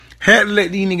Had to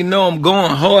let these niggas know I'm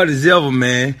going hard as ever,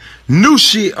 man. New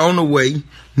shit on the way.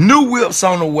 New whips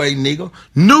on the way, nigga.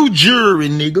 New jewelry,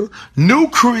 nigga. New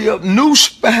crib, new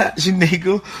spots,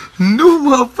 nigga. New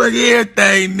motherfucking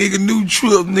everything, nigga. New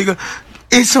trip, nigga.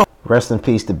 It's on. Rest in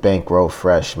peace to Bankroll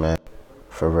Fresh, man.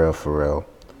 For real, for real.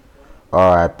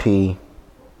 R.I.P.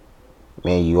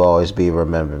 Man, you always be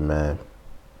remembered, man.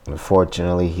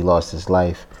 Unfortunately, he lost his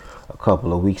life a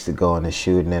couple of weeks ago in a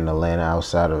shooting in Atlanta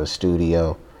outside of a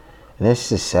studio. And it's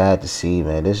just sad to see,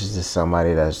 man. This is just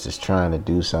somebody that's just trying to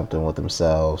do something with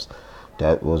themselves,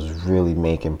 that was really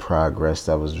making progress,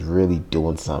 that was really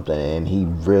doing something. And he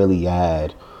really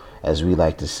had, as we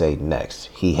like to say,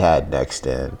 next. He had next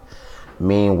in.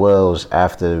 Me and Wills,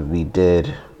 after we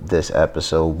did this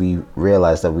episode, we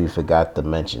realized that we forgot to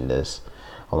mention this,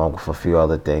 along with a few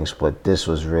other things. But this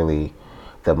was really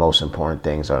the most important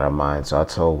things on our mind. So I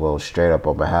told Will straight up,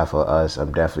 on behalf of us,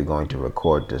 I'm definitely going to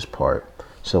record this part.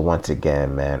 So once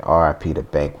again, man, R.I.P. to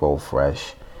Bankroll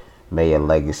Fresh. May your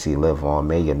legacy live on.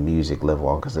 May your music live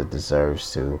on, because it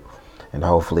deserves to. And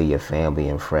hopefully your family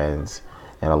and friends,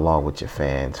 and along with your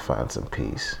fans, find some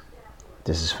peace.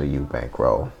 This is for you,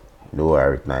 Bankroll. New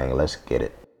everything. Let's get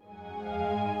it.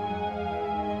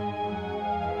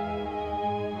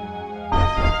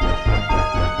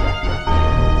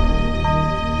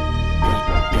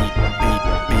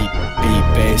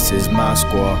 Bass is my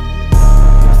squad.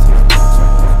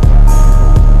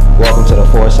 Welcome to the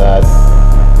Foresight.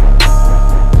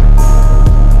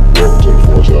 Welcome to the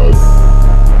Foresight.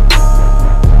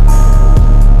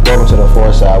 Welcome to the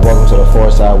Foresight. Welcome to the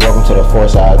Foresight. Welcome to the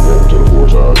Foresight. Welcome to the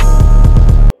Foresight.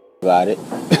 Got it.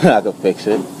 I can fix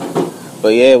it.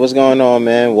 But yeah, what's going on,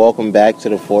 man? Welcome back to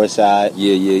the Foresight.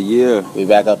 Yeah. We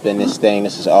back up in this thing.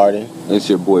 This is Arden. It's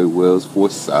your boy Wills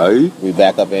Foresight. We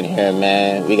back up in here,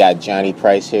 man. We got Johnny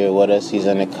Price here with us. He's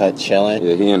in the cut chilling.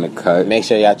 Yeah, he in the cut. Make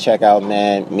sure y'all check out,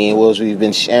 man. Me and Wills, we've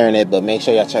been sharing it, but make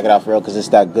sure y'all check it out for real, because it's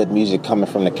that good music coming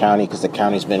from the county, because the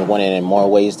county's been winning in more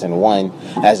ways than one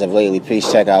as of lately.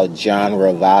 Please check out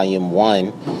Genre Volume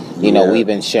 1. You know, we've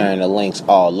been sharing the links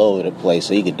all over the place,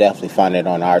 so you can definitely find it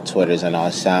on our Twitters and on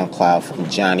SoundCloud from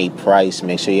Johnny Price.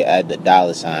 Make sure you add the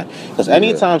 $. Because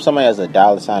anytime somebody has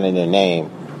a $sign in their name,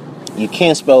 you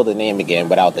can't spell the name again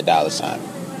without the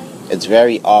 $. It's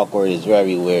very awkward. It's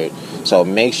very weird. So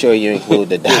make sure you include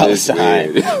the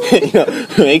 $sign. You know,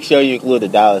 make sure you include the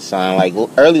 $. Like,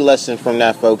 early lesson from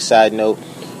that, folks, side note,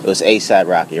 it was ASAP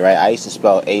Rocky, right? I used to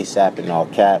spell ASAP in all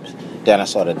caps. Then I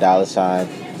saw the $,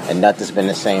 and nothing's been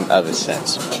the same ever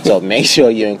since. So make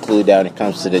sure you include that when it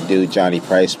comes to the dude, Johnny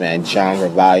Price, man. Genre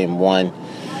Volume 1.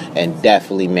 And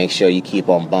definitely make sure you keep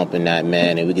on bumping that,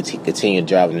 man. And we can continue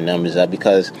driving the numbers up,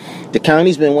 because the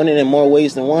county's been winning in more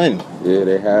ways than one. Yeah,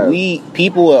 they have.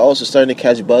 People are also starting to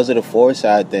catch buzz of the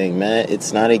Foresight thing, man.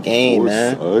 It's not a game,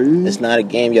 man. It's not a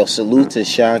game. Yo, salute to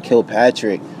Sean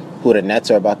Kilpatrick, who the Nets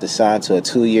are about to sign to a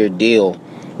 2-year deal.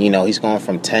 You know, he's going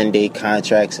from 10-day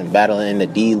contracts and battling in the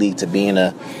D League to being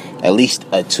at least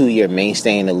a 2-year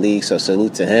mainstay in the league. So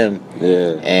salute to him.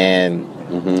 Yeah. And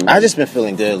I just been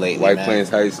feeling good lately, White man. Plains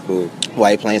High School.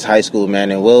 White Plains High School,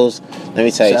 man. And Wills, let me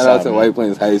tell you something. Shout out to White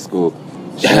Plains High School.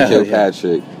 Sean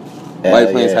Kilpatrick.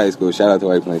 White Plains High School. Shout out to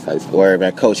White Plains High School. Word,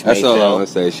 man. Coach Mayfield. That's all I want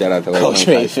to say. Shout out to White Coach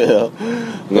Plains High School.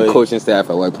 Mayfield. The coaching staff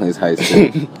at White Plains High School.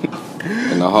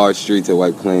 In the hard streets of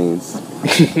White Plains.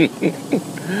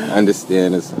 I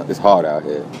understand it's hard out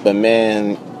here. But,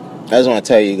 man, I just want to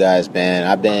tell you guys, man,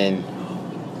 I've been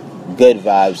good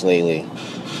vibes lately.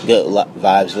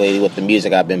 Vibes lately with the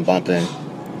music I've been bumping.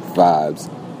 Vibes.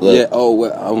 Look.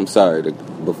 Yeah, I'm sorry.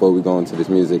 Before we go into this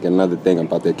music, another thing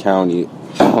about the county.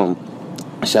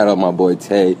 Shout out my boy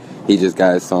Tay. He just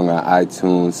got his song on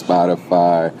iTunes,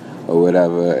 Spotify, or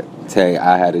whatever. Tay,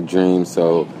 I Had a Dream,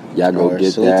 so y'all go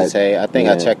get that. To Tay. I think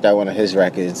I checked out one of his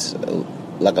records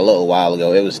like a little while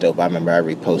ago. It was dope. I remember I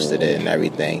reposted it and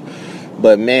everything.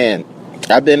 But, man,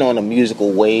 I've been on a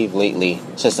musical wave lately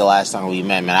since the last time we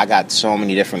met, man. I got so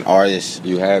many different artists.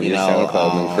 You have your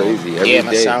SoundCloud been crazy every day.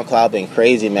 My SoundCloud been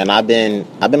crazy, man. I've been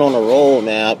on a roll,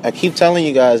 man. I keep telling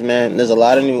you guys, man, there's a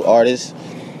lot of new artists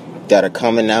that are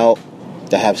coming out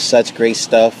that have such great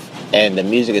stuff, and the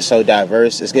music is so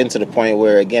diverse. It's getting to the point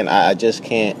where, again, I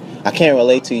can't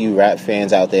relate to you rap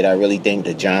fans out there that really think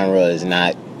the genre is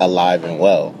not alive and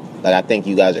well. Like, I think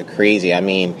you guys are crazy. I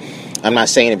mean, I'm not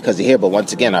saying it because you're here, but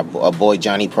once again, our boy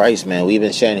Johnny Price, man, we've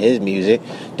been sharing his music.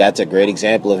 That's a great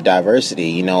example of diversity,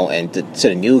 you know. And to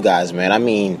the new guys, man, I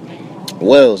mean,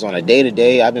 Wills, on a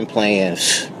day-to-day, I've been playing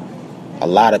a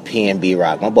lot of P&B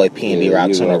rock. My boy P&B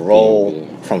Rock's on a roll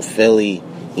from Philly.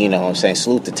 You know what I'm saying?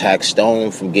 Salute to Tax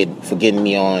Stone for getting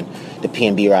me on the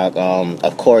P&B rock.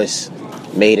 Of course,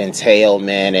 Made in Tail,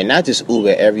 man, and not just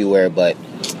Uber everywhere, but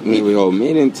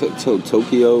Made in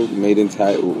Tokyo, made in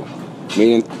Taiwan.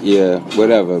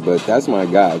 Whatever, but that's my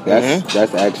guy.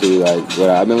 That's actually like what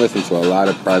I've been listening to a lot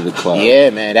of Private Club. Yeah,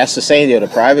 man, that's the same deal. The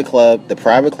Private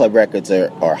Club records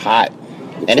are hot.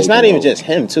 And it's not even just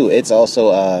him too. It's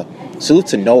also salute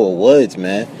to Noah Woods,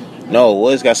 man. Noah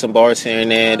Woods got some bars here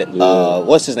and there.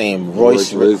 What's his name?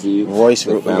 Royce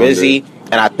Rizzy.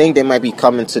 And I think they might be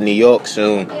coming to New York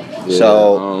soon. Yeah,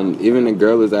 so even the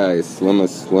girl is like Slim or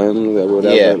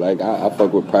whatever. Yeah. Like I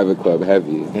fuck with Private Club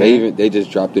heavy. They just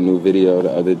dropped a new video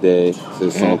the other day. It's a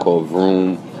song called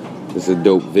Vroom. It's a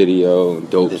dope video,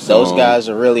 dope song. Those guys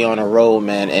are really on a roll,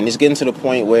 man. And it's getting to the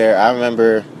point where I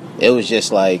remember it was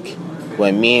just like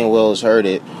when me and Wills heard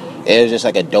it, it was just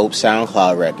like a dope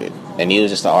SoundCloud record. And he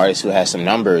was just an artist who had some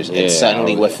numbers. Yeah, and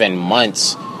suddenly within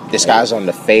months, this guy's on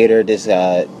the fader. This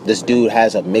dude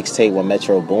has a mixtape with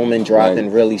Metro Boomin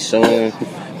dropping really soon.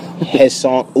 His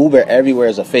song Uber Everywhere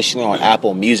is officially on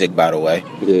Apple Music, by the way.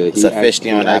 Yeah, it's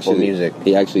officially on Apple Music.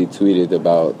 He actually tweeted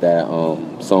about that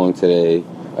song today,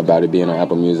 about it being on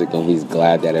Apple Music, and he's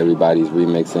glad that everybody's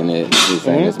remixing it. He's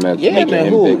saying it's making him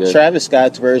bigger. Travis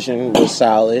Scott's version was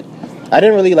solid. I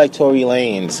didn't really like Tory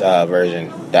Lane's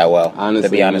version that well. Honestly,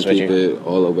 to be honest with you, keep it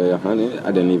all the way 100.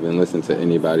 I didn't even listen to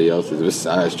anybody else's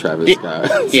besides Travis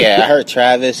Scott. Yeah, I heard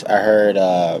Travis. I heard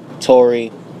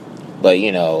Tory, but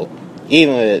even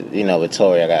with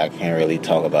Tory, I can't really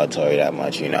talk about Tory that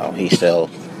much. He's still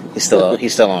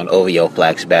on OVO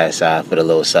Flack's bad side for the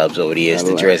little subs over the years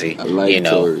to Drizzy. I like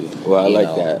Tory. Well, I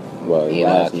like that. Well,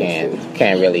 I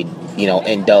can't really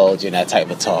indulge in that type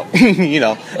of talk.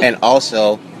 And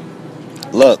also,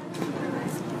 look,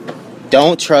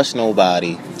 don't trust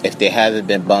nobody if they haven't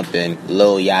been bumping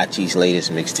Lil Yachty's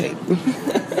latest mixtape.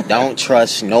 Don't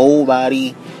trust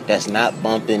nobody that's not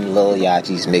bumping Lil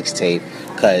Yachty's mixtape,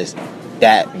 because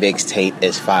that mixtape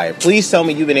is fire. Please tell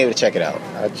me you've been able to check it out.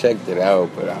 I checked it out,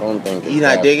 but I don't think it's You're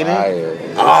not digging fire.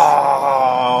 it?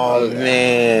 Oh,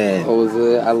 man. What was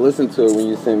it? I listened to it when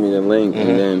you sent me the link,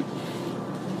 and then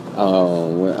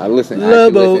when I listened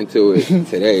to it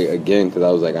today again, because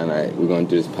I was like, all right, we're going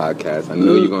to do this podcast. I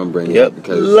know you're going to bring it up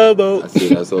because I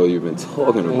see that's all you've been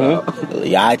talking about.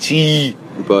 Yachty.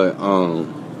 But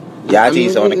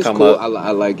Yachty's on the come cool. up.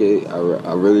 I like it.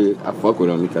 I fuck with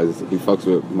him because he fucks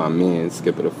with my man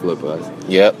Skipper the Flipper.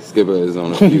 Yep. Skipper is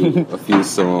on a few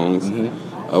songs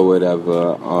or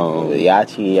whatever.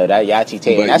 Yachty, that Yachty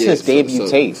tape. That's his debut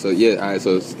tape. So alright.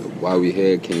 So while we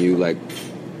here, can you like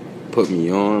put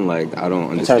me on? Like I don't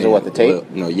understand. In terms of what the tape?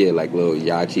 Like Lil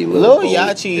Yachty. Lil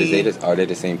Yachty. Are they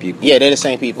the same people? Yeah, they're the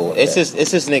same people. It's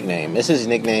his nickname. It's his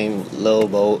nickname, Lil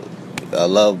Boat,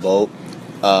 Love Boat.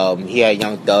 He had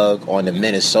Young Thug on the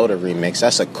Minnesota remix.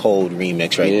 That's a cold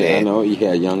remix right there. Yeah, I know. He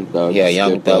had Young Thug. Yeah,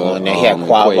 Young Thug on there. He had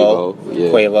Quavo.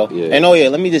 Yeah. And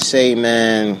let me just say,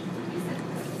 man,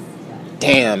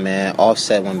 damn, man,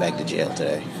 Offset went back to jail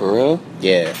today. For real?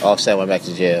 Yeah, Offset went back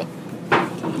to jail.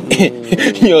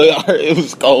 It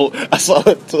was cold. I saw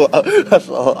it too.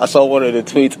 I saw one of the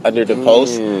tweets under the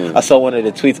post. I saw one of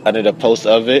the tweets under the post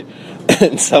of it,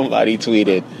 and somebody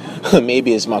tweeted,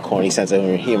 maybe it's my corny sense of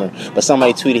humor, but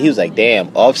somebody tweeted, he was like,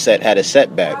 damn, Offset had a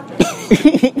setback.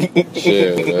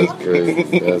 Yeah, that's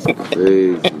crazy. That's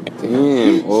crazy.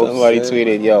 Damn, Offset. Somebody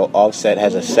tweeted, yo, Offset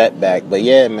has a setback. But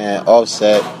yeah, man,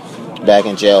 Offset back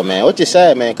in jail, man. Which is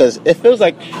sad, man, because it feels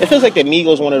like the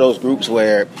Migos one of those groups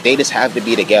where they just have to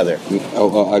be together.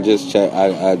 I just checked.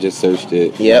 I just searched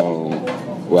it. Yep.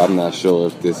 Well, I'm not sure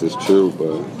if this is true,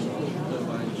 but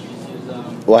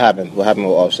what happened? What happened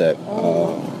with Offset?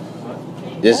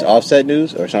 This Offset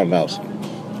news or something else?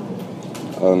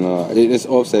 Oh no, it's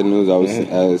Offset news. I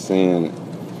was saying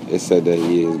it said that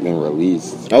he has been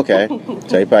released. Okay,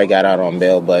 so he probably got out on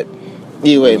bail, but.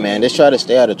 Anyway, man, just try to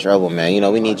stay out of trouble,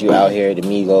 man. We need you out here, the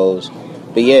Migos.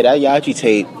 But yeah, that Yachty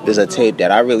tape is a tape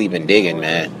that I really been digging,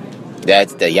 man.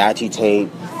 That's the Yachty tape.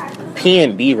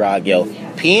 PNB Rock, yo.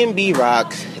 PNB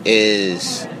Rock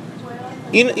is,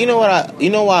 you know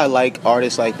why I like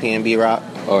artists like PNB Rock?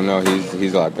 Oh no,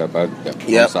 he's locked up. I'm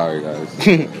sorry, guys.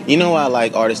 You know why I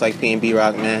like artists like PNB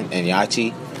Rock, man, and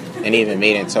Yachty, and even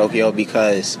Made in Tokyo,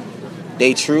 because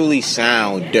they truly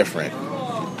sound different,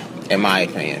 in my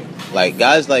opinion. Like,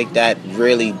 guys like that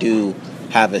really do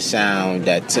have a sound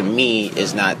that, to me,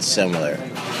 is not similar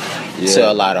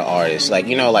to a lot of artists. Like,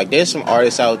 there's some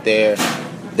artists out there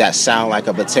that sound like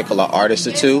a particular artist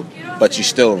or two, but you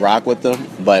still rock with them.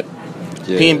 But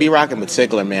PNB Rock in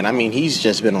particular, man, I mean, he's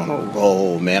just been on a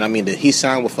roll, man. I mean, he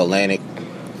signed with Atlantic,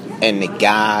 and the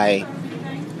guy,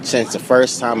 since the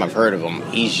first time I've heard of him,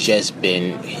 he's just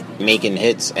been making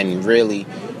hits, and really,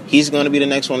 he's going to be the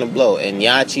next one to blow. And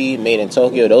Yachi, Made in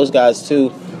Tokyo, those guys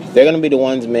too, they're going to be the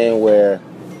ones, man, where,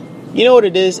 you know what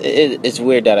it is? It's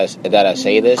weird that I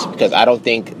say this, because I don't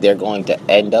think they're going to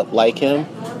end up like him.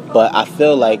 But I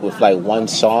feel like with like one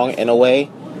song, in a way,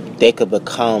 they could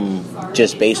become,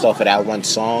 just based off of that one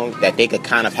song, that they could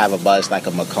kind of have a buzz like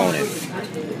a McConan.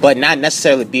 But not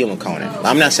necessarily be a McConan.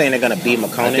 I'm not saying they're going to be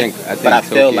McConan, but I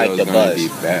feel like the buzz. Be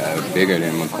bigger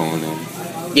than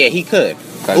McConan. Yeah, he could.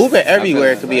 Uber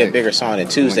Everywhere could be a bigger song than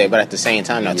Tuesday, but at the same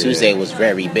time, now Tuesday was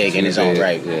very big in his own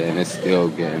right. Yeah, and it's still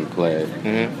getting played.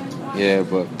 Mm-hmm. Yeah,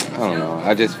 but I don't know.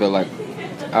 I just feel like,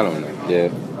 I don't know.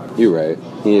 Yeah, you're right.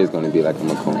 He is going to be like a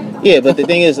McConan. Yeah, but the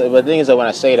thing is that when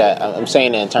I say that, I'm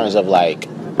saying it in terms of like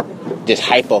just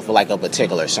hype off like a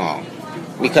particular song.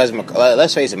 Because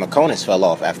let's face it, McConan fell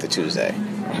off after Tuesday.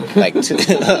 Like, I'm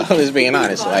just being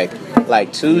honest.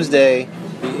 Like Tuesday,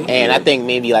 and I think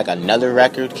maybe like another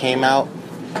record came out,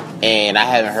 and I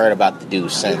haven't heard about the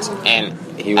dude since. And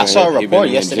I saw a report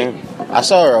yesterday.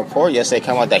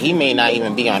 Come out that he may not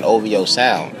even be on OVO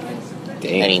Sound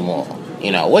anymore.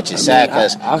 You know, which is sad,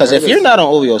 because if you're not on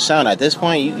OVO Sound at this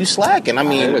point, you slacking. I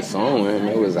mean, I heard a song with him.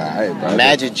 It was alright, bro.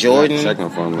 Magic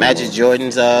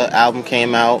Jordan's album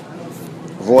came out.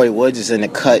 Roy Woods is in the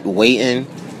cut waiting.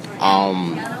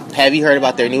 Have you heard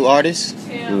about their new artist?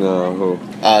 No, who?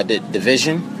 The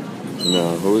Division.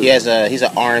 No, who is he's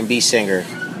an R&B singer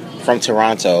from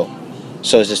Toronto.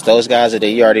 So it's just those guys that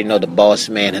you already know, the boss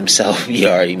man himself. You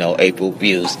already know April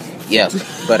Views. Yeah,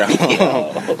 but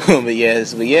but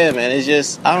yeah, man. It's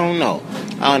just I don't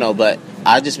know, but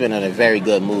I've just been in a very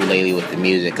good mood lately with the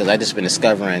music, because I've just been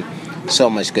discovering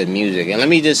so much good music. And let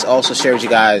me just also share with you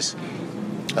guys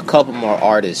a couple more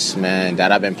artists, man,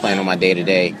 that I've been playing on my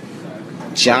day-to-day.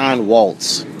 John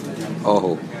Waltz.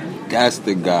 Oh, that's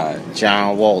the guy.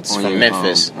 John Waltz from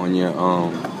Memphis. On your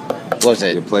what was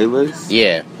it? Your playlist?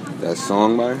 Yeah. That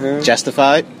song by him?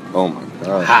 Justified? Oh my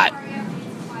god.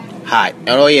 Hot. And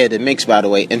oh yeah, the mix, by the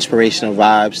way, Inspirational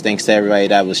Vibes. Thanks to everybody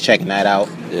that was checking that out.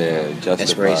 Yeah, Justified.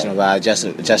 Inspirational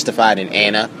Vibes, Justified and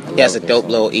Anna. He has a dope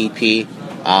little EP.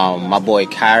 My boy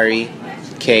Kyrie,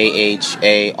 Khary,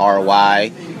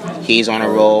 he's on a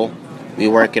roll. We're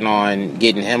working on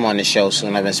getting him on the show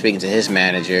soon. I've been speaking to his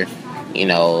manager. You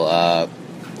know,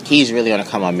 he's really on a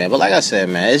come up, man. But like I said,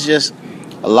 man, it's just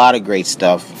a lot of great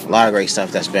stuff.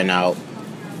 That's been out.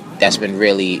 That's been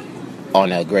really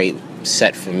on a great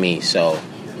set for me. So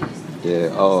yeah.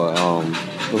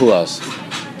 Who else?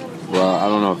 Well, I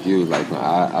don't know if you like him.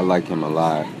 I like him a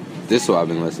lot. This is what I've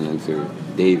been listening to.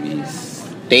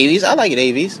 Davies. I like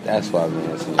Davies. That's what I've been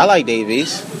listening to. I like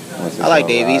Davies.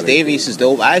 Davies is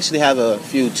dope. I actually have a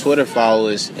few Twitter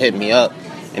followers hit me up,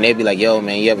 and they be like, "Yo,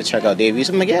 man, you ever check out Davies?"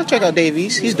 I'm like, "Yeah, check out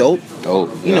Davies. He's dope.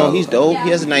 You know, he's dope. He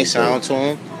has a nice sound to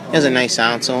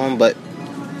him. But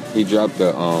he dropped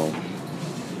the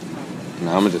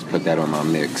Now I'm gonna just put that on my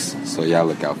mix, so y'all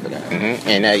look out for that. Mm-hmm.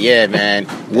 And yeah, man,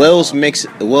 Will's mix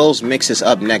is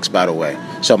up next, by the way.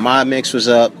 So my mix was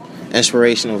up.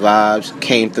 Inspirational Vibes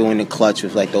came through in the clutch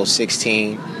with like those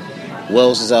 16.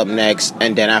 Will's is up next,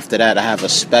 and then after that I have a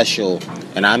special,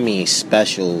 and I mean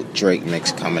special, Drake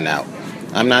mix coming out.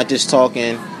 I'm not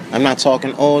talking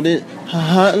all this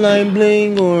Hotline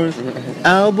Bling or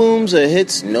albums or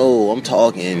hits. No, I'm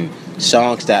talking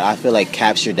songs that I feel like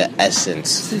capture the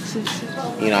essence.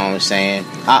 You know what I'm saying?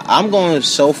 I'm going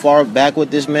so far back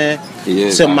with this, man.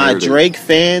 So my Drake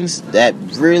fans that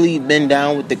really been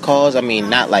down with the cause. I mean,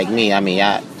 not like me. I mean,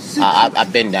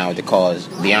 I've been down with the cause,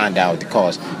 beyond down with the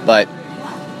cause. But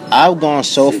I've gone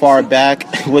so far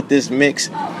back with this mix.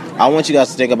 I want you guys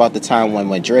to think about the time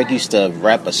when Drake used to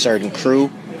rep a certain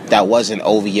crew that wasn't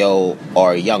OVO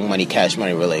or Young Money, Cash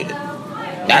Money related.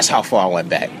 That's how far I went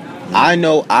back. I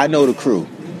know the crew.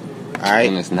 All right?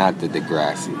 And it's not the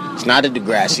Degrassi. It's not the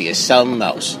Degrassi. It's something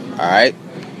else. All right?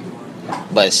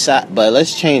 But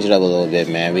let's change it up a little bit,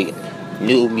 man.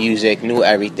 New music, new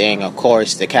everything. Of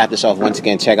course, to cap this off, once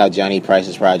again, check out Johnny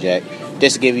Price's project.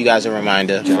 Just to give you guys a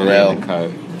reminder, for real.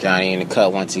 Johnny in the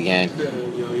cut once again.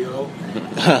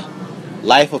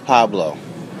 Life of Pablo.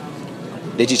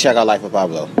 Did you check out Life of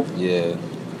Pablo? Yeah.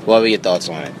 What were your thoughts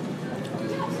on it?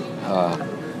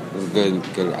 It's a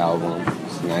good album.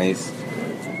 It's nice.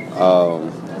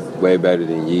 Way better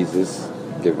than Yeezus.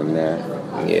 Give him that.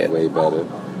 Yeah. Way better.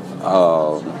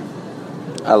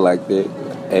 I liked it.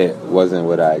 It wasn't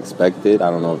what I expected. I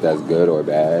don't know if that's good or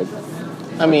bad.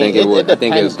 I mean, I think it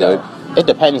was good. It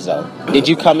depends, though. Did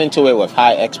you come into it with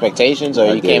high expectations,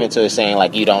 or you came into it saying,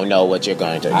 like, you don't know what you're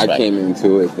going to expect? I came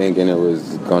into it thinking it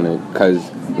was going to... Because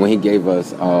when he gave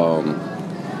us the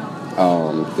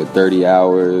 30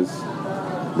 hours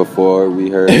before we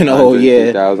heard Oh, Andre yeah.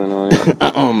 3000 on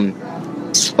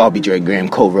it. Bobby Dre Graham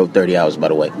co-wrote 30 Hours, by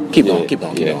the way. Keep going.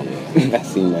 Yeah. I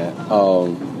seen that.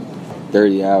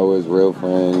 30 Hours, Real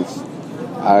Friends.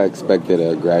 I expected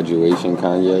a Graduation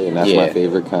Kanye, and that's my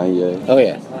favorite Kanye. Oh,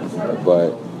 yeah.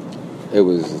 But it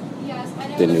was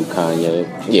the new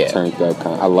Kanye. Yeah. Turned up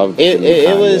Kanye. I love the new It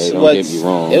Kanye, was don't what get me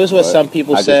wrong. it was what but some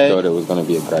people I said. just thought it was going to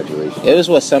be a graduation. It was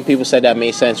what some people said that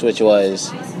made sense, which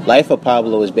was Life of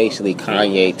Pablo is basically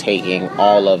Kanye taking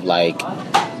all of like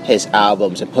his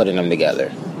albums and putting them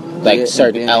together, like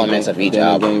certain elements of each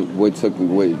album. Again,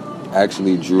 what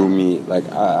actually drew me, like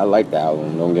I like the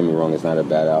album. Don't get me wrong, it's not a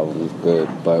bad album. It's good,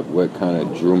 but what kind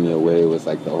of drew me away was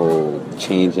like the whole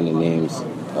changing the names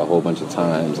a whole bunch of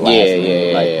times.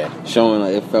 Showing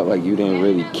like it felt like you didn't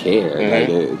really care.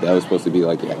 Like that was supposed to be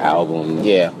like your album.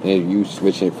 Yeah. And you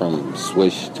switch it from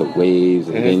Swish to Waves,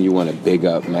 and then you want to big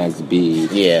up Max B.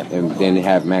 Yeah. And then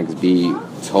have Max B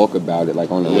talk about it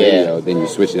like on the radio. Then you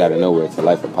switch it out of nowhere to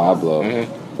Life of Pablo,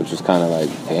 which was kind of like,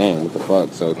 damn, what the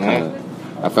fuck? So kind of.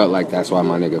 I felt like that's why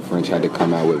my nigga French had to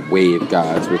come out with Wave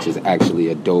Gods, which is actually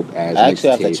a dope ass. I actually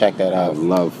have to check that out. I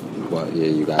love, well, yeah,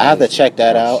 you got. I have to check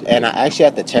that out, and I actually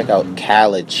have to check out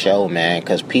Khaled's show, man,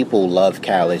 because people love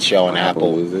Khaled's show on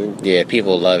Apple. Music? Yeah,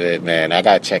 people love it, man. I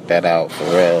gotta check that out for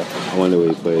real. I wonder what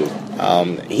he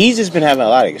plays. He's just been having a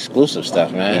lot of exclusive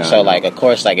stuff, man. Yeah, so like, of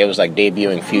course, like it was like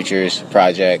debuting Future's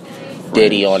project,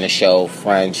 Diddy on the show,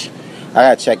 French. I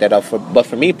gotta check that out. But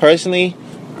for me personally,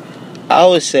 I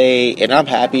would say, and I'm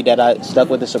happy that I stuck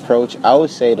with this approach, I would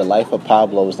say The Life of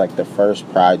Pablo was like the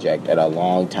first project in a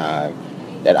long time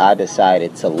that I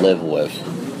decided to live with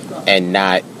and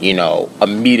not,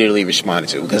 immediately respond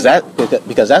to. Because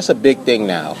that's a big thing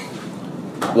now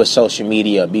with social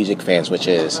media, music fans, which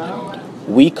is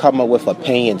we come up with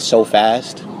opinions so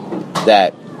fast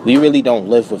that we really don't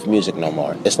live with music no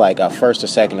more. It's like our first or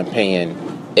second opinion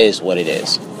is what it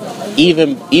is.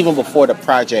 Even before the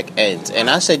project ends. And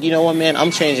I said, you know what, man, I'm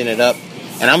changing it up.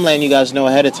 And I'm letting you guys know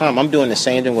ahead of time. I'm doing the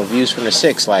same thing with Views from the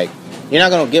Six. Like, you're not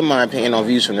going to get my opinion on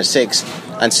Views from the Six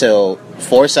until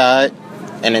Foresight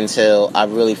and until I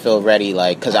really feel ready.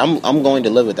 Like, because I'm going to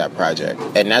live with that project.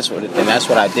 And that's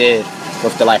what I did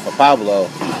with The Life of Pablo.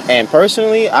 And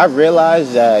personally, I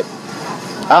realized that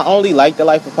I only like The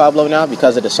Life of Pablo now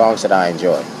because of the songs that I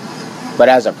enjoy. But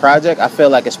as a project, I feel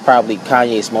like it's probably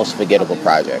Kanye's most forgettable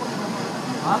project.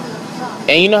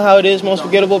 And you know how it is most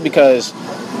forgettable? Because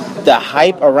the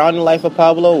hype around The Life of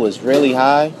Pablo was really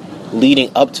high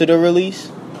leading up to the release.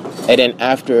 And then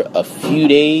after a few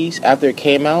days after it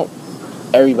came out,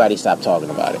 everybody stopped talking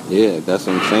about it. Yeah, that's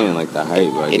what I'm saying. Like the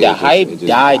hype. Like, the hype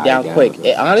died down quick.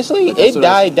 It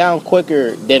died down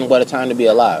quicker than What a Time to Be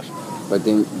Alive. But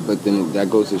then that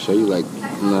goes to show you, like,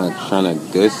 I'm not trying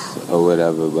to diss or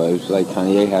whatever, but it's like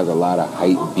Kanye has a lot of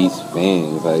hype beast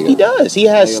fans. Like he does. He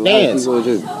has stands. A lot of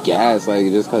people just gas, like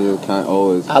just because it's kind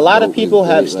of a lot of people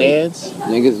have stands. Like,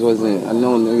 niggas wasn't. I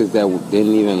know niggas that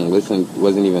didn't even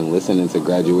wasn't even listening to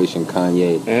Graduation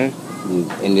Kanye,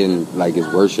 and then like is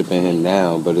worshiping him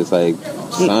now. But it's like,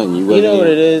 son, you know what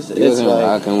it is? It's like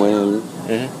rocking with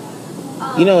him.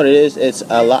 You know what it is? It's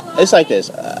a lot. It's like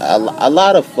this. A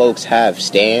lot of folks have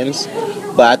stands,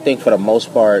 but I think for the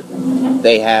most part,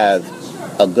 they have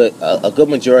a good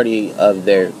majority of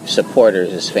their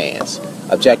supporters as fans,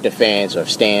 objective fans or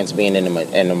stands being in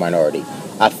the minority.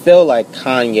 I feel like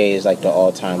Kanye is like the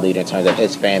all-time leader in terms of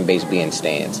his fan base being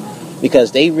stands,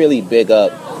 because they really big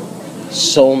up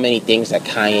so many things that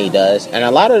Kanye does, and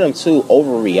a lot of them too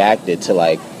overreacted to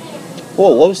like,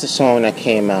 whoa, what was the song that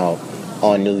came out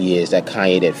on New Year's that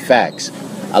Kanye did, Facts?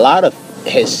 A lot of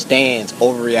his stands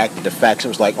overreacted to Facts. It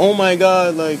was like, oh my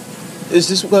god, like, is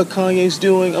this what Kanye's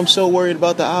doing? I'm so worried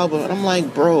about the album. And I'm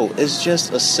like, bro, it's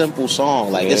just a simple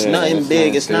song. Like, it's nothing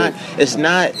big. It's not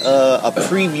a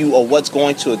preview of what's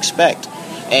going to expect.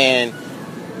 And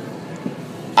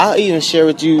I'll even share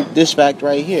with you this fact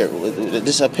right here,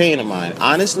 this opinion of mine.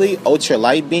 Honestly, Ultra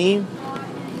Light Beam,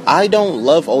 I don't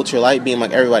love Ultra Light Beam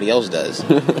like everybody else does.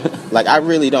 Like, I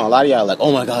really don't. A lot of y'all are like,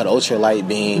 oh my god, Ultra Light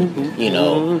Beam,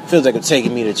 feels like it's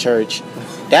taking me to church.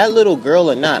 That Little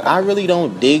Girl or Not, I really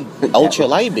don't dig Ultra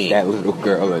Light Beam. That Little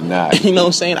Girl or Not. You know what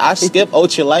I'm saying? I skip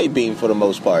Ultra Light Beam for the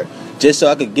most part, just so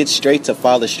I could get straight to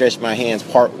Father Stretch My Hands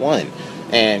Part 1.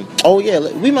 And, oh yeah,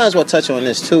 we might as well touch on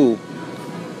this too.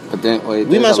 But then,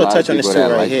 we might as well touch on this too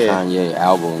right like here. Kanye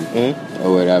album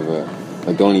or whatever,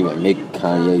 but don't even make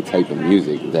Kanye type of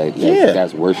music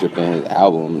that's worshiping his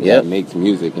album that makes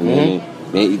music, and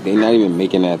then they not even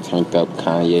making that turned up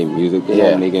Kanye music.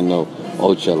 They're not making no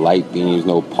Ultra Light Beams,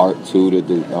 no Part 2 to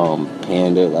the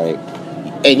Panda, like.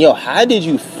 And yo, how did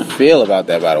you feel about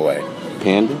that, by the way?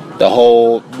 Panda? The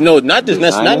whole not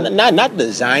Designer? not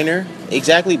designer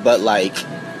exactly, but like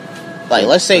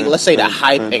let's say the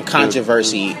hype and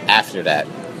controversy after that.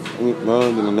 Well,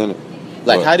 in a minute.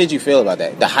 Like, What? how did you feel about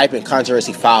that? The hype and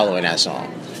controversy following that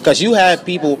song. Because you had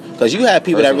people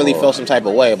that really felt some type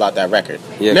of way about that record.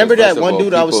 Yeah, Remember 'cause that first of one all,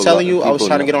 dude I was people telling you lo- I was people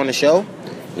trying to know. get on the show?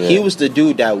 Yeah. He was the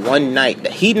dude that one night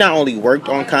that he not only worked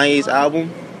on Kanye's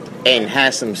album and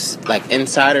had some like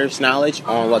insider's knowledge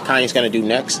on what Kanye's gonna do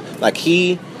next. Like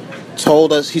he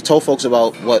told folks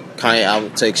about what Kanye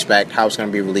album to expect, how it's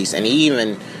gonna be released, and he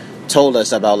even told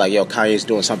us about like, yo, Kanye's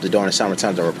doing something during the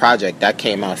summertime of a project that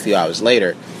came out a few hours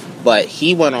later. But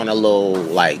he went on a little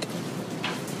like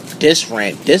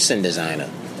dissing Designer.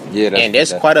 Yeah, And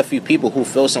there's quite a few people who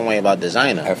feel some way about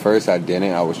Designer. At first I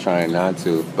didn't. I was trying not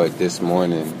to, but this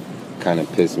morning kind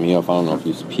of pissed me off. I don't know if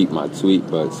you peeped my tweet,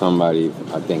 but somebody,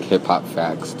 I think Hip Hop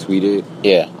Facts tweeted.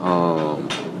 Yeah.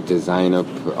 Designer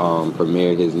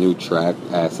premiered his new track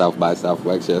at South by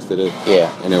Southwest yesterday.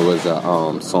 Yeah. And it was a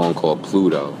song called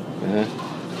Pluto.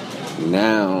 Mm-hmm.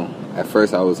 Now, at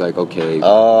first I was like, okay.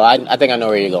 I think I know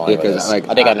where you're going. Because I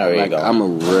think I know where you're going. I'm a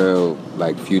real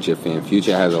Future fan.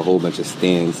 Future has a whole bunch of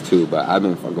stands too, but I've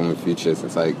been fucking with Future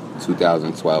since like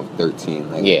 2012,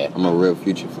 13. Like, yeah. I'm a real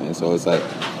Future fan. So it's like,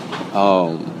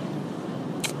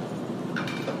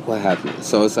 what happened?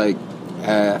 So it's like,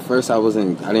 at first I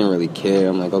didn't really care.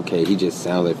 I'm like, okay, he just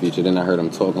sounds like Future. Then I heard him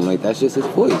talk. I'm like, that's just his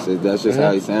voice. That's just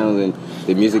how he sounds, and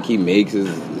the music he makes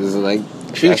is like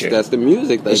Future. That's the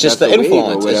music. Like, it's just that's the wave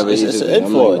influence. or whatever. It's He's just the I'm like,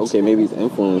 influence. okay, maybe he's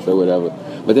influenced or whatever.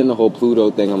 But then the whole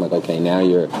Pluto thing, I'm like, okay, now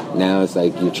it's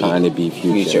like you're trying to be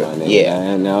Future. My nigga. Yeah.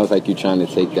 And now it's like you're trying to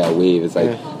take that wave. It's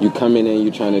like you come in and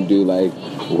you're trying to do like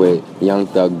what Young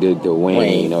Thug did to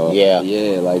Wayne. Or, yeah,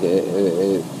 like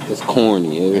it's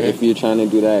corny. If you're trying to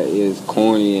do that, it's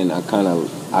corny. And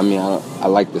I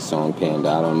like the song Panda.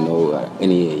 I don't know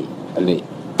any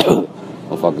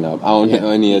I'm fucking up. I don't know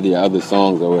any of the other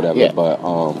songs or whatever. Yeah. But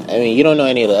I mean, you don't know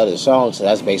any of the other songs, so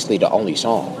that's basically the only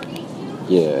song.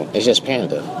 Yeah. It's just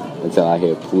Panda. Until I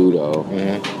hear Pluto.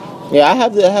 Mm-hmm. Yeah, I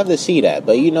have to see that.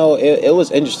 But you know, it was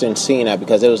interesting seeing that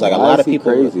because it was like a lot of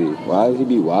people. Crazy. Why does he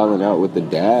be wilding out with the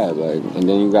dab? Like, and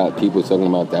then you got people talking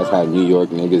about that's how New York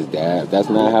niggas dab. That's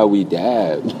not how we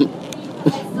dab.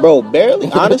 Bro,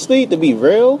 barely. Honestly, to be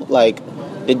real, like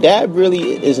the dab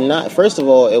really is not. First of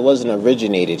all, it wasn't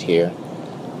originated here.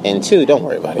 And two, don't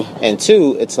worry about it. And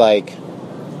two, it's like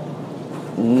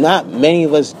not many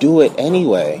of us do it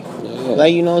anyway. Yeah.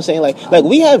 Like, you know what I'm saying? Like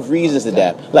we have reasons to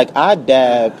dab. Like I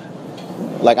dab.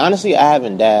 Like honestly, I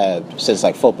haven't dabbed since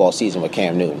like football season with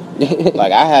Cam Newton.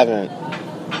 Like I haven't.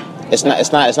 It's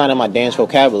not in my dance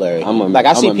vocabulary.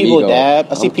 I see people dab.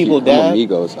 I see people dab. I'm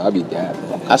amigo, so I be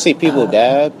dabbing. I see people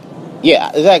dab. Yeah,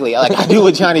 exactly. Like I do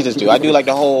what Johnny just do. I do like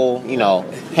the whole,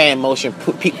 hand motion,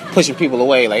 pushing people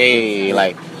away. Like, hey,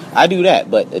 like I do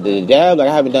that. But the dab, like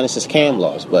I haven't done it since Cam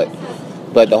lost. But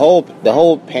the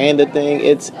whole Panda thing,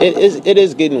 it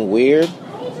is getting weird.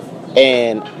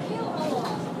 And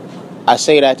I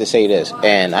say that to say this.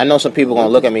 And I know some people gonna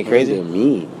look at me crazy. What does it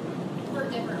mean?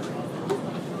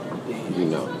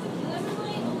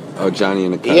 Oh, Johnny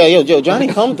in the cut. Yeah, yo, Johnny,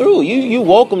 come through. You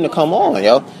welcome to come on,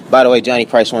 yo. By the way, Johnny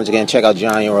Price, once again, check out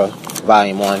Johnny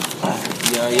Volume 1.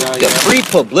 The free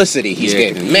publicity he's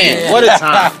getting. Man, what a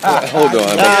time. Hold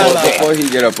on. Before he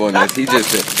get up on this,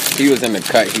 he was in the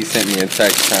cut. He sent me a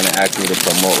text trying to ask me to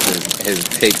promote his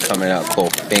tape coming out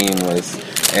called Fameless.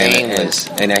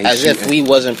 And as if we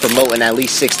wasn't promoting at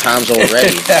least 6 times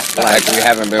already. Like we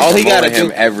haven't been promoting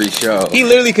him every show. He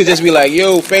literally could just be like,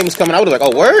 yo, Famous coming out. I was like,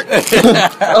 oh, word?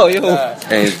 Oh, yo.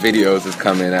 And his videos is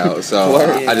coming out. So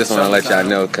I just want to let y'all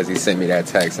know because he sent me that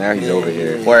text. Now he's over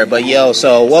here. Word, but yo,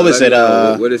 so what was it?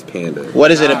 What is Panda?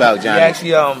 What is it about, Johnny?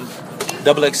 He actually,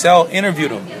 Double XL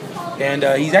interviewed him. And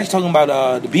he's actually talking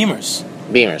about the Beamers.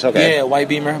 Beamers, okay. Yeah, white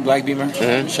Beamer, black Beamer,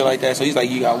 shit like that. So he's like,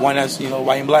 you got one that's,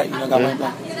 white and black. Got white and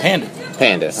black.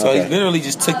 Panda. So he literally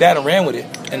just took that and ran with it.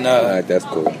 And Alright, that's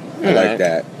cool. I like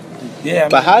that. Yeah.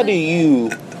 But how do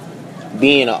you,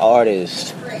 being an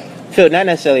artist, feel not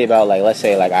necessarily about, like, let's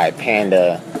say, like, alright,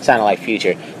 Panda, sounding like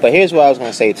Future. But here's what I was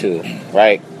going to say, too,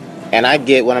 right? And I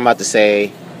get what I'm about to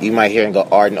say. You might hear and go,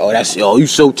 Arden, you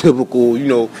so typical,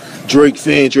 Drake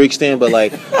stan. But,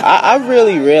 like, I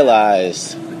really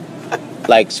realized...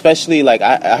 Like, especially, like,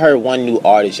 I heard one new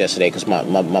artist yesterday because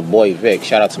my boy Vic,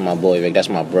 shout out to my boy Vic, that's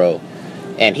my bro.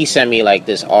 And he sent me, like,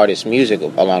 this artist music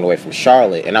along the way from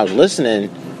Charlotte. And I was listening,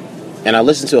 and I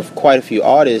listened to quite a few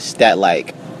artists that,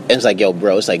 like, it was like, yo,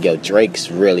 bro, it's like, yo,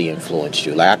 Drake's really influenced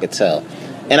you. Like, I could tell.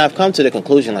 And I've come to the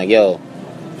conclusion, like, yo,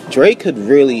 Drake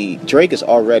is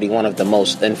already one of the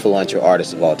most influential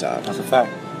artists of all time. That's a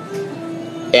fact.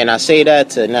 And I say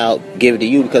that to now give it to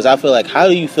you because I feel like, how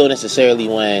do you feel necessarily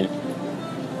when,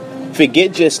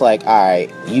 forget just like, all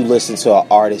right, you listen to an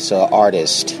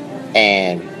artist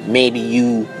and maybe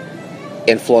you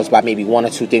influenced by maybe one or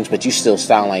two things, but you still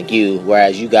sound like you,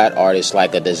 whereas you got artists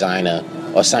like a designer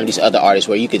or some of these other artists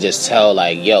where you could just tell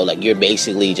like, yo, like you're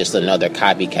basically just another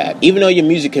copycat. Even though your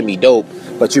music can be dope,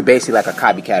 but you're basically like a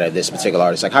copycat of this particular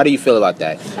artist. Like, how do you feel about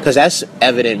that? Because that's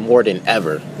evident more than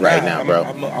ever right now, bro.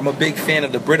 I'm a big fan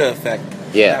of the Brita effect.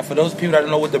 Yeah. Now, for those people that don't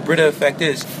know what the Brita effect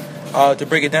is, to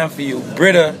break it down for you,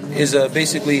 Brita is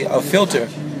basically a filter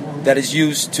that is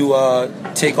used to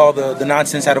take all the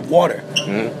nonsense out of water.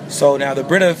 Mm-hmm. So now the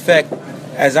Brita effect,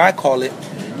 as I call it,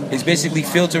 is basically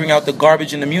filtering out the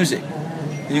garbage in the music.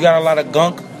 You got a lot of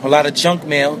gunk, a lot of junk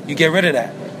mail, you get rid of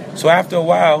that. So after a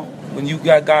while, when you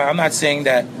got I'm not saying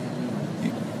that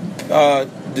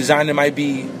designer might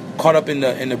be caught up in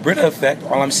the Brita effect.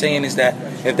 All I'm saying is that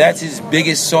if that's his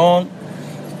biggest song,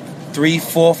 3,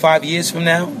 4, 5 years from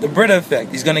now, the Brita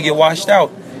effect, he's gonna get washed out.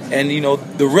 And you know,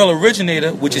 the real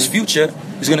originator, which is Future,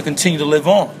 is gonna continue to live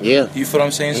on. Yeah. You feel what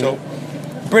I'm saying? So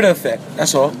Brita effect,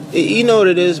 that's all. You know what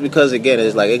it is? Because again,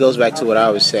 it's like, it goes back to what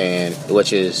I was saying,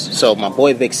 which is, so my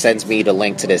boy Vic sends me the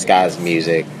link to this guy's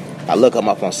music. I look him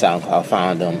up on SoundCloud,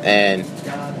 found him, and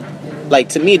like,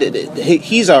 to me,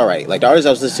 he's alright. Like, the artist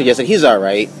I was listening to yesterday, he's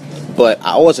alright, but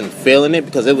I wasn't feeling it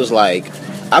because it was like,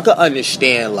 I could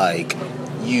understand like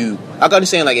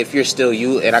if you're still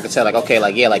you, and I could tell like, okay,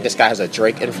 like, yeah, like this guy has a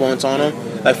Drake influence on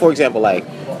him. Like, for example, like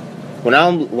when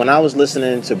I was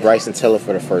listening to Bryson Tiller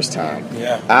for the first time,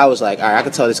 I was like, all right, I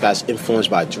could tell this guy's influenced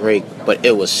by Drake, but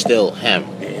it was still him.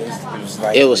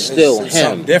 It was still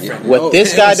him. Different. With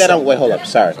this guy that I'm... Wait, hold up.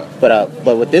 Sorry. But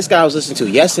with this guy I was listening to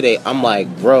yesterday, I'm like,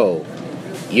 bro,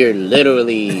 you're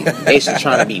literally basically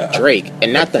trying to be Drake.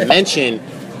 And not to mention,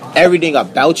 everything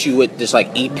about you with this, like,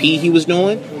 EP he was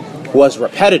doing was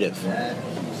repetitive.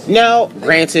 Now,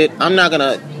 granted, I'm not going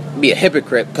to be a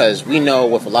hypocrite because we know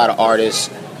with a lot of artists,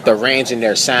 the range in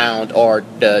their sound or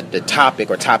the topic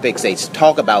or topics they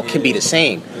talk about can be the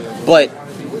same. But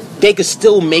they could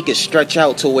still make it stretch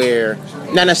out to where,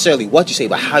 not necessarily what you say,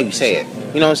 but how you say it.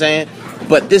 You know what I'm saying?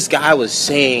 But this guy was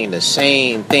saying the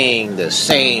same thing the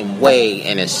same way,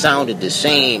 and it sounded the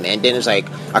same. And then it's like,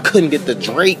 I couldn't get the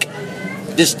Drake,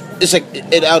 it's like,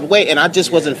 it out of the way, and I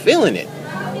just wasn't feeling it.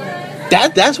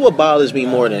 That's what bothers me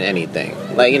more than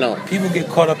anything. Like, you know, people get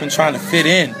caught up in trying to fit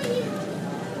in,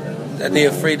 that they're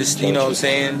afraid to, you know what I'm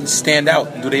saying, stand out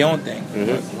and do their own thing.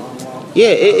 Mm-hmm. Yeah,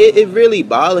 it really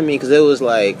bothered me because it was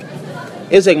like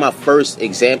my first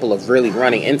example of really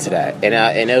running into that,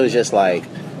 and it was just like,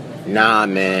 nah,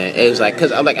 man. It was like,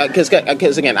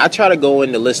 because again, I try to go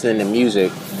into listening to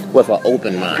music with an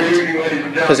open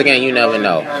mind, because again, you never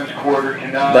know.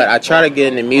 But I try to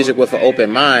get into music with an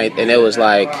open mind, and it was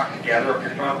like,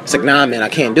 it's like, nah, man, I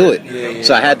can't do it.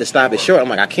 So I had to stop it short. I'm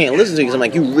like, I can't listen to it because I'm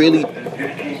like, you really,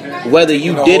 whether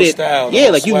you did it,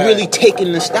 like you really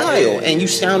taking the style and you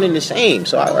sounding the same.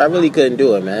 So I really couldn't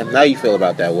do it, man. How you feel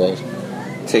about that, Wills?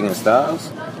 Taking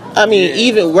styles? I mean,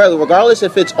 even regardless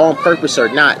if it's on purpose or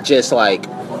not, just like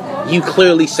you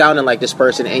clearly sounding like this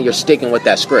person and you're sticking with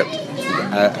that script.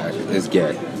 It's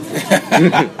gay.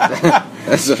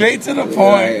 Straight to the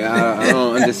point. I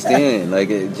don't understand. Like,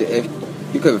 if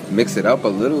you could mix it up a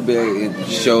little bit and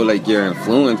show like your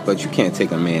influence, but you can't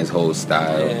take a man's whole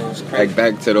style. Like,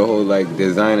 back to the whole like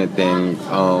designer thing.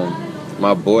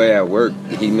 My boy at work,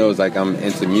 he knows like I'm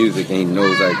into music, and he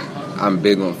knows like I'm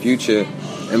big on Future.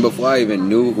 And before I even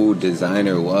knew who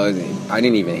Designer was, I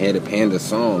didn't even hear the Panda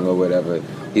song or whatever.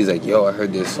 He's like, yo, I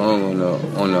heard this song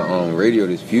on the radio,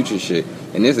 this Future shit.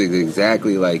 And this is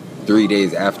exactly like 3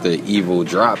 days after Evil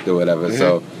dropped or whatever. Mm-hmm.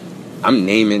 So I'm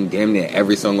naming damn near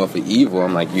every song off of Evil.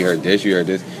 I'm like, you heard this, you heard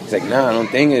this. He's like, nah, I don't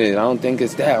think it is. I don't think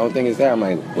it's that. I don't think it's that. I'm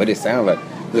like, what it sound like?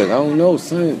 He's like, I don't know,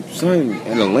 son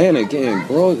in Atlanta getting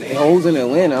hoes in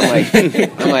Atlanta.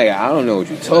 I'm like, I don't know what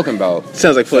you're talking about.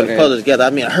 Sounds like putting puzzles together.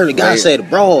 I mean, I heard a guy say the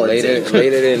broad. Later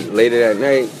that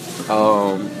night,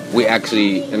 we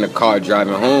actually in the car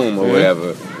driving home or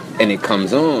whatever, and it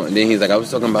comes on. And then he's like, I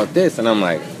was talking about this, and I'm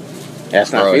like,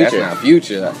 that's not Future. That's not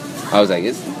Future. I was like,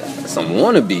 it's some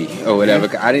wannabe or whatever.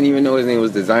 Mm-hmm. I didn't even know his name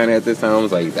was Designer at this time. I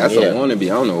was like, that's a wannabe. I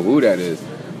don't know who that is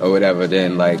or whatever.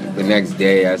 Then like the next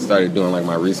day, I started doing like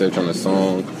my research on the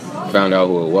song, found out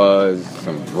who it was,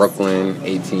 from Brooklyn,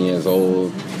 18 years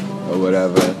old or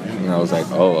whatever. And I was like,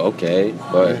 oh, okay.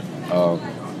 But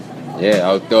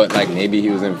I thought like maybe he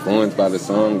was influenced by the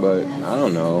song, but I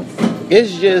don't know.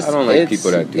 It's just, I don't like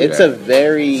people that do that. It's a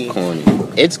very, it's corny.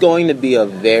 It's going to be a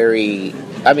very,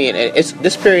 I mean, it's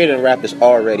this period in rap is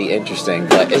already interesting,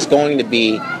 but it's going to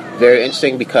be very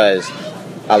interesting because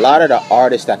a lot of the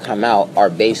artists that come out are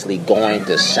basically going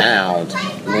to sound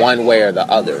one way or the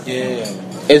other. Yeah.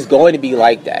 It's going to be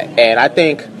like that. And I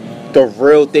think the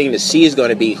real thing to see is going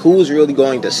to be who's really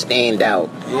going to stand out.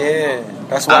 Yeah.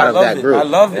 That's why Out I of love that it. group. I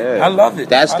love it. Yeah. I love it.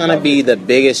 That's I going to love be it. the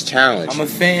biggest challenge. I'm a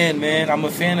fan, man. I'm a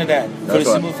fan of that. For That's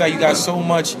the simple fact you got so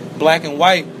much black and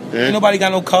white. Ain't nobody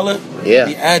got no color. Yeah.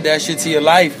 You add that shit to your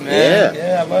life, man. Yeah.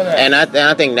 I love that. And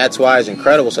I think that's why it's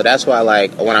incredible. So that's why,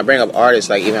 like, when I bring up artists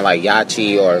like even like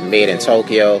Yachi or Made in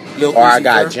Tokyo, Lil or I Uzi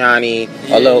got Vert. Johnny,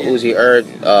 Yeah, or Lil yeah. Uzi Vert,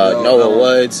 Noah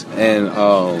Woods, And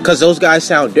because those guys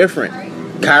sound different.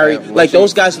 Kyrie, like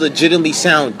those guys legitimately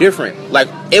sound different. Like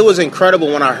it was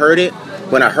incredible when I heard it,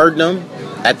 when I heard them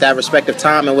at that respective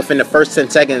time, and within the first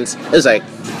 10 seconds, it was like,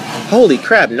 holy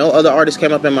crap! No other artist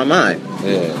came up in my mind.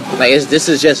 yeah, Like this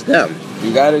is just them.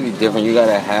 you gotta be different. You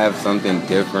gotta have something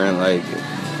different. Like,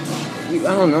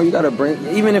 I don't know. You gotta bring,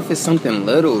 even if it's something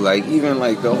little. Like even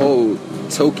like the whole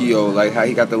Tokyo, like how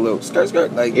he got the little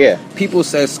skirt. Like Yeah. people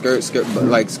say skirt, but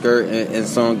like skirt in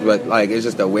songs, but like it's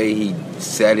just the way he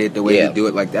said it, the way Yeah. he do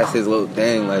it. Like that's his little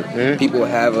thing. Like people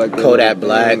have like their Kodak little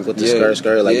Black things. with the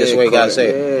skirt. Like this is what you gotta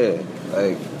say. Yeah,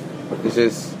 like it's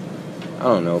just, I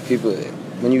don't know. People,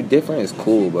 when you different, it's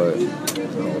cool, but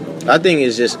I think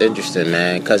it's just interesting,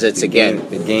 man, because it's again,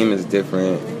 the game is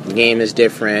different. the game is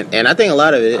different, and I think a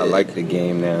lot of it. I like the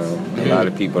game now. A lot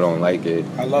of people don't like it.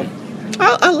 I love it.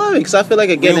 I love it because I feel like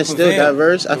again Real it's still prevail.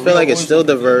 diverse. I The feel real like it's voice still will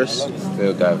prevail. diverse. I love it.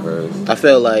 Still diverse. I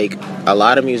feel like a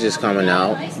lot of music's coming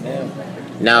out. Yeah.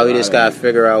 Now we just gotta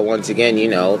figure out once again, you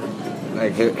know,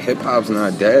 Like hip hop's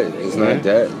not dead. It's not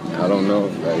dead. I don't know.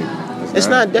 Like it's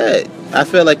not dead. I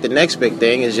feel like the next big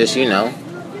thing is just, you know,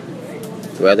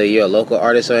 whether you're a local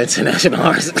artist or international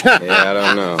artist. Yeah, I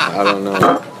don't know. I don't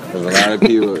know. There's a lot of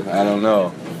people. I don't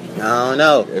know. I don't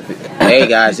know. If it, Hey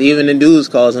guys, even the dudes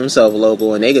calls himself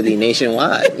local and they could be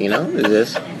nationwide, you know? It's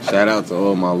just, shout out to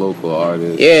all my local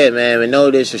artists. yeah, man, with no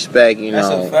disrespect, you That's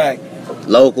know. a fact.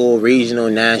 Local, regional,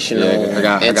 national, Yeah, I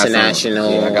got some-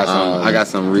 international, yeah, I got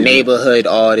some regional- neighborhood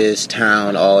artists,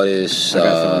 town artists, I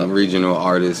got some regional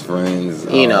artist friends.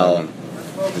 you know.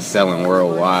 just selling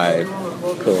worldwide.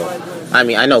 Cool. I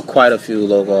mean, I know quite a few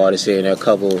local artists here, and there are a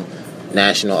couple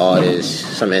national artists,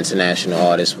 some international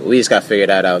artists. We just got to figure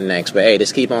that out next. But hey,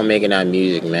 just keep on making that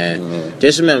music, man. Yeah.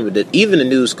 Just remember that even the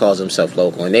news calls themselves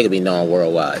local, and they could be known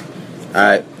worldwide. All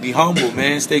right, Be humble,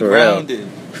 man. Stay For real. grounded.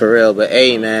 for real. But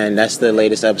hey, man, that's the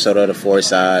latest episode of the Fourth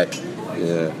Side.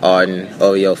 Yeah. Arden,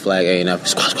 OVO Flag A&F.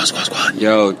 Squad.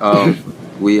 Yo,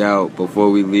 we out. Before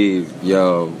we leave,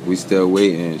 yo, we still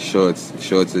waiting. Shorts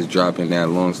is dropping that.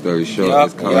 Long story short,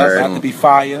 it's Yup, coming Word. Have soon. to be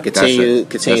fire. Continue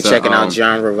that's checking a, out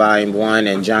Genre Volume 1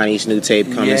 and Johnny's new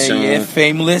tape coming Yeah, soon. yeah.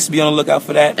 Fameless. Be on the lookout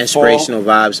for that. Inspirational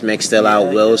Vibes mix still out.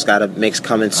 Yeah, Will's got a mix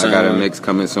coming I soon. got a mix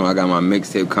coming soon. I got my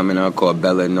mixtape coming out called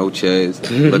Bella Noches.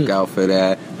 Look out for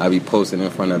that. I'll be posting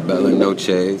in front of Bella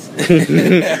Noches.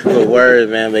 Good word,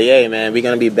 man. But yeah, man, we're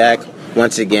gonna be back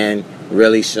once again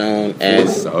really soon. And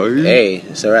Sorry. hey,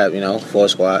 it's a wrap, you know. Four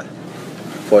squad,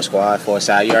 four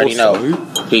side. You already know.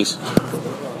 Peace.